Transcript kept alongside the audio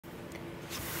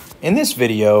In this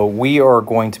video, we are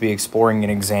going to be exploring an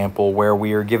example where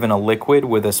we are given a liquid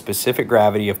with a specific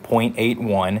gravity of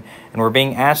 0.81, and we're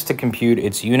being asked to compute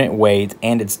its unit weight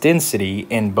and its density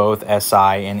in both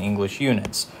SI and English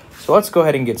units. So let's go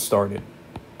ahead and get started.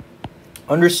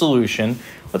 Under solution,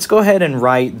 let's go ahead and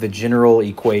write the general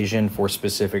equation for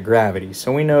specific gravity.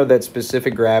 So we know that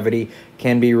specific gravity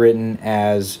can be written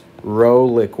as rho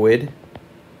liquid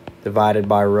divided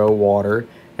by rho water.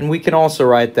 And we can also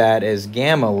write that as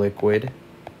gamma liquid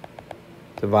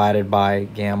divided by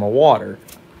gamma water.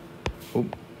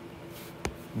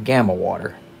 Gamma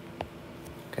water.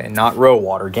 Okay, not rho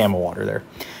water, gamma water there.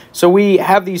 So we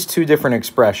have these two different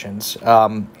expressions,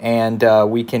 and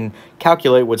we can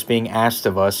calculate what's being asked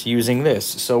of us using this.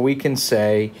 So we can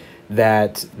say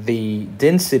that the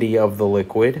density of the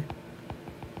liquid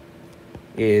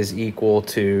is equal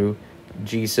to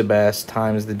G sub S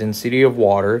times the density of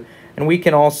water. And we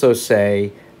can also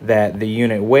say that the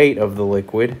unit weight of the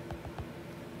liquid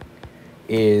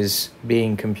is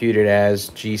being computed as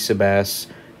G sub S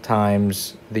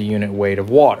times the unit weight of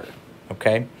water,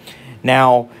 okay?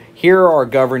 Now, here are our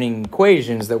governing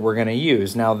equations that we're going to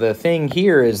use. Now, the thing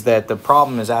here is that the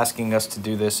problem is asking us to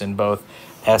do this in both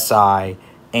SI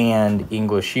and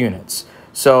English units.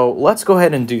 So let's go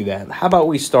ahead and do that. How about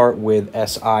we start with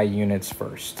SI units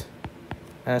first?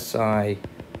 SI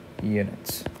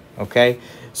units. Okay,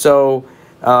 so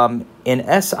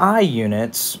in SI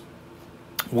units,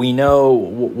 we know,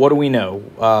 what do we know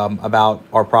about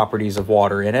our properties of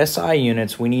water? In SI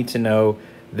units, we need to know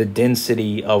the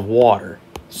density of water.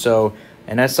 So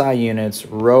in SI units,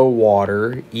 rho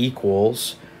water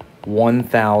equals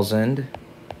 1,000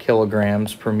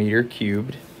 kilograms per meter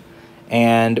cubed.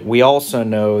 And we also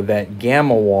know that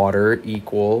gamma water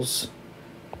equals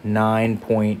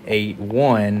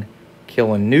 9.81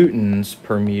 kilonewtons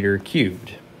per meter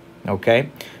cubed. Okay,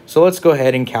 so let's go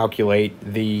ahead and calculate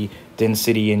the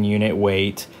density and unit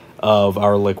weight of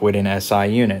our liquid in SI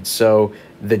units. So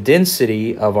the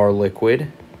density of our liquid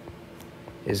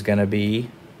is going to be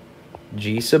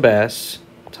G sub S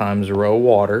times rho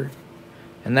water,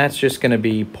 and that's just going to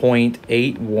be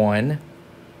 0.81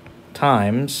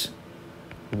 times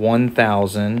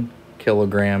 1,000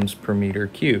 kilograms per meter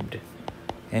cubed.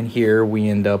 And here we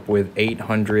end up with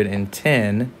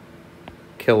 810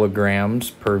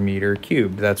 kilograms per meter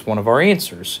cubed. That's one of our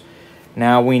answers.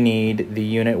 Now we need the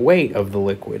unit weight of the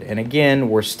liquid. And again,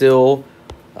 we're still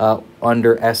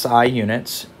under SI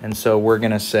units. And so we're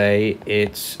going to say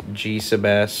it's G sub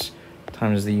S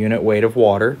times the unit weight of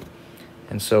water.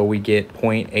 And so we get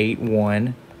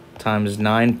 0.81 times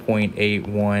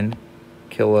 9.81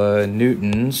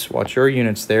 kilonewtons. Watch your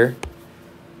units there.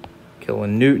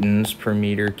 Kilonewtons per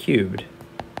meter cubed.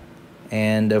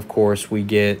 And of course we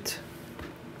get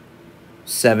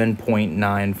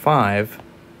 7.95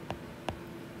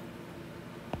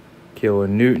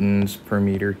 kilonewtons per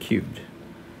meter cubed.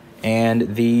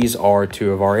 And these are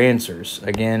two of our answers.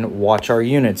 Again, watch our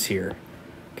units here.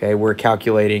 Okay, we're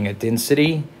calculating a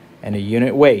density and a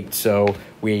unit weight, so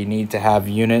we need to have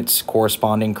units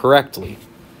corresponding correctly.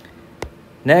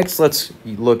 Next, let's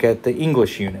look at the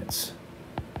English units.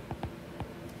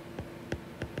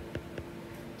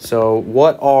 So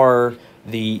what are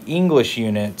the English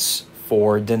units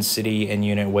for density and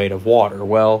unit weight of water?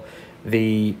 Well,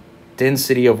 the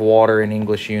density of water in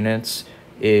English units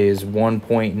is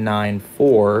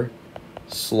 1.94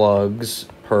 slugs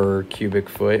per cubic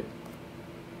foot.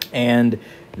 And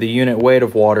the unit weight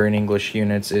of water in English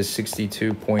units is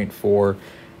 62.4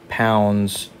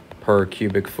 pounds per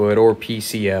cubic foot, or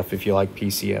PCF if you like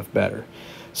PCF better.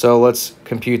 So let's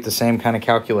compute the same kind of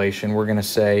calculation. We're going to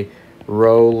say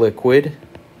rho liquid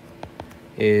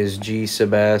is G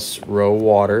sub S rho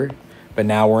water, but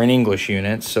now we're in English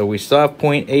units, so we still have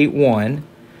 0.81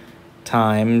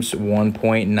 times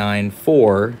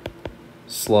 1.94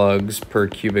 slugs per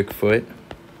cubic foot,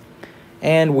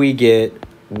 and we get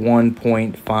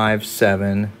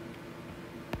 1.57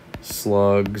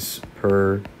 slugs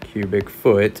per cubic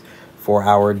foot for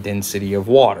our density of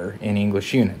water in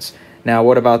English units. Now,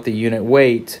 what about the unit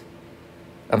weight?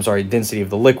 I'm sorry, density of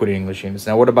the liquid in English units.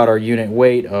 Now, what about our unit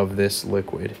weight of this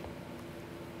liquid?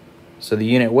 So the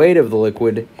unit weight of the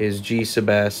liquid is G sub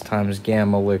S times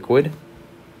gamma liquid.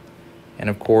 And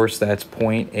of course, that's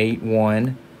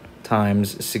 0.81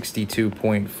 times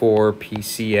 62.4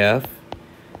 PCF.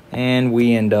 And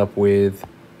we end up with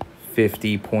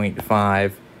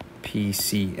 50.5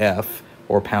 PCF,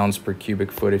 or pounds per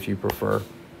cubic foot if you prefer.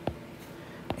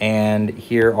 And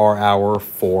here are our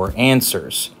 4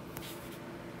 answers.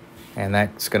 And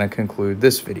that's going to conclude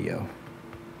this video.